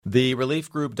The relief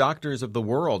group Doctors of the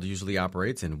World usually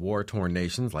operates in war-torn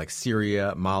nations like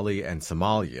Syria, Mali, and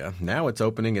Somalia. Now it's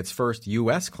opening its first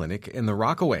U.S. clinic in the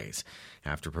Rockaways.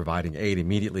 After providing aid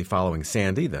immediately following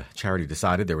Sandy, the charity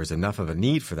decided there was enough of a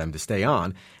need for them to stay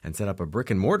on and set up a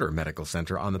brick-and-mortar medical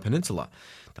center on the peninsula.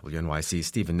 WNYC's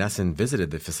Stephen Nesson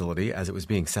visited the facility as it was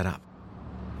being set up.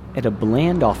 At a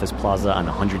bland office plaza on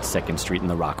 102nd Street in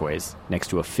the Rockaways, next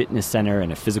to a fitness center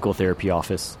and a physical therapy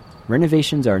office,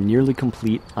 renovations are nearly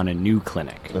complete on a new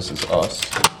clinic. This is us.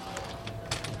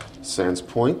 Sands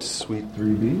Point, Suite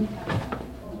 3B.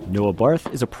 Noah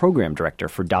Barth is a program director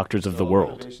for Doctors of the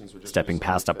World. Stepping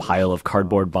past a pile of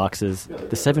cardboard boxes,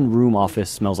 the 7-room office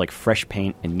smells like fresh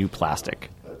paint and new plastic.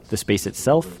 The space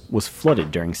itself was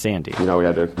flooded during Sandy. We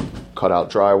had to cut out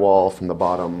drywall from the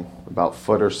bottom about a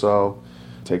foot or so,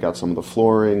 take out some of the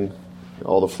flooring,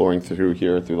 all the flooring through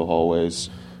here, through the hallways.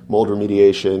 Mold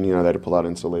remediation, they had to pull out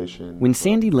insulation. When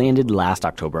Sandy landed last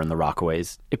October in the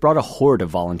Rockaways, it brought a horde of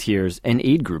volunteers and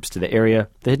aid groups to the area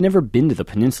that had never been to the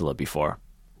peninsula before.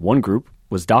 One group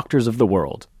was Doctors of the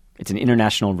World. It's an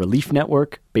international relief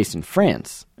network based in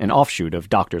France, an offshoot of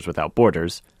Doctors Without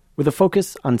Borders, with a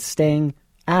focus on staying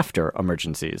after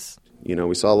emergencies.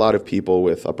 We saw a lot of people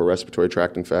with upper respiratory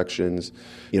tract infections,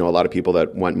 a lot of people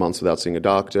that went months without seeing a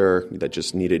doctor, that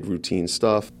just needed routine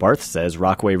stuff. Barth says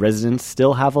Rockaway residents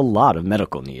still have a lot of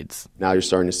medical needs. Now you're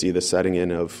starting to see the setting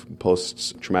in of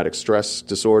post-traumatic stress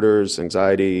disorders,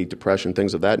 anxiety, depression,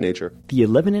 things of that nature. The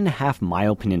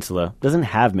 11.5-mile peninsula doesn't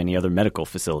have many other medical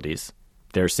facilities.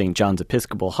 There's St. John's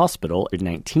Episcopal Hospital at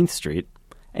 19th Street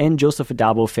and Joseph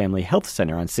Adabo Family Health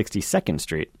Center on 62nd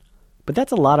Street. But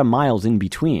that's a lot of miles in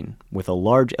between, with a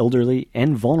large elderly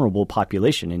and vulnerable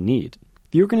population in need.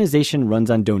 The organization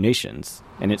runs on donations,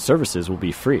 and its services will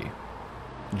be free.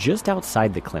 Just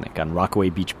outside the clinic on Rockaway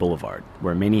Beach Boulevard,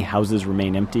 where many houses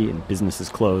remain empty and businesses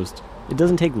closed, it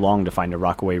doesn't take long to find a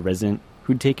Rockaway resident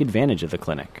who'd take advantage of the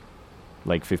clinic,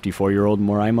 like 54-year-old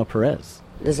Moraima Perez.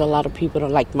 There's a lot of people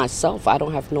like myself. I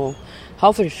don't have no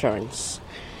health insurance,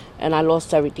 and I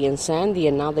lost everything in Sandy,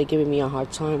 and now they're giving me a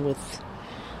hard time with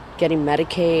getting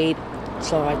Medicaid,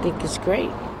 so I think it's great.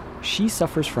 She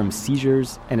suffers from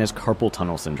seizures and has carpal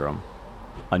tunnel syndrome.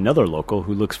 Another local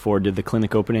who looks forward to the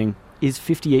clinic opening is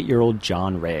 58-year-old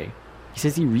John Ray. He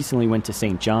says he recently went to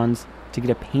St. John's to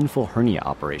get a painful hernia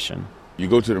operation. You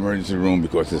go to the emergency room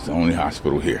because it's the only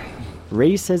hospital here.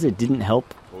 Ray says it didn't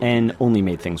help and only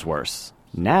made things worse.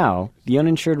 Now, the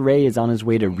uninsured Ray is on his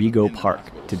way to Rego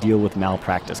Park to deal with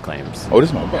malpractice claims. Oh, this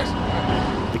is my bus.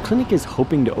 The clinic is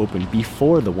hoping to open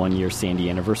before the 1-year Sandy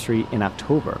anniversary in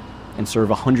October and serve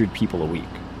 100 people a week.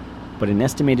 But an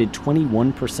estimated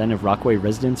 21% of Rockaway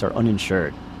residents are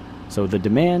uninsured, so the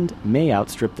demand may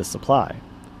outstrip the supply.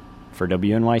 For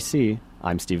WNYC,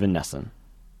 I'm Stephen Nesson.